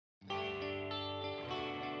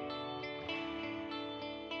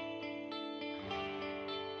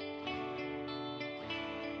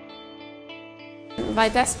My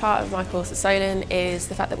best part of my course at Solent is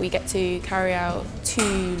the fact that we get to carry out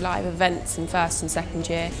 2 live events in first and second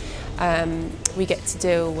year. We get to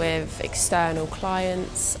deal with external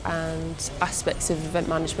clients and aspects of event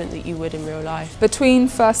management that you would in real life. Between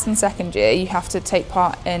first and second year, you have to take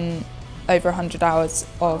part in over 100 hours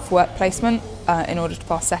of work placement in order to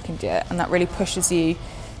pass second year, and that really pushes you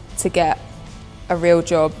to get a real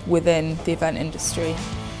job within the event industry.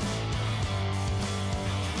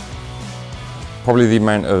 Probably the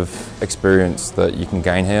amount of experience that you can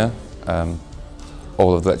gain here.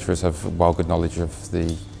 All of the lecturers have well good knowledge of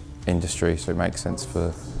the industry, so it makes sense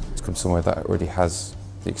to come somewhere that already has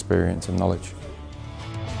the experience and knowledge.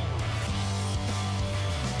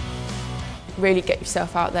 Really get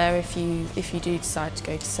yourself out there. If you do decide to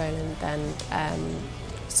go to Solent, then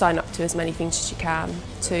sign up to as many things as you can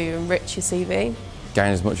to enrich your CV.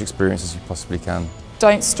 Gain as much experience as you possibly can.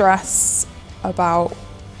 Don't stress about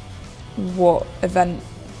what event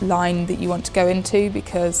line that you want to go into,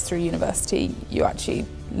 because through university you actually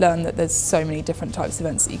learn that there's so many different types of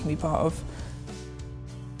events that you can be part of.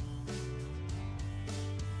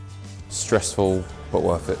 Stressful but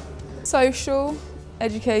worth it. Social,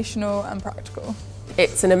 educational and practical.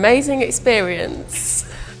 It's an amazing experience.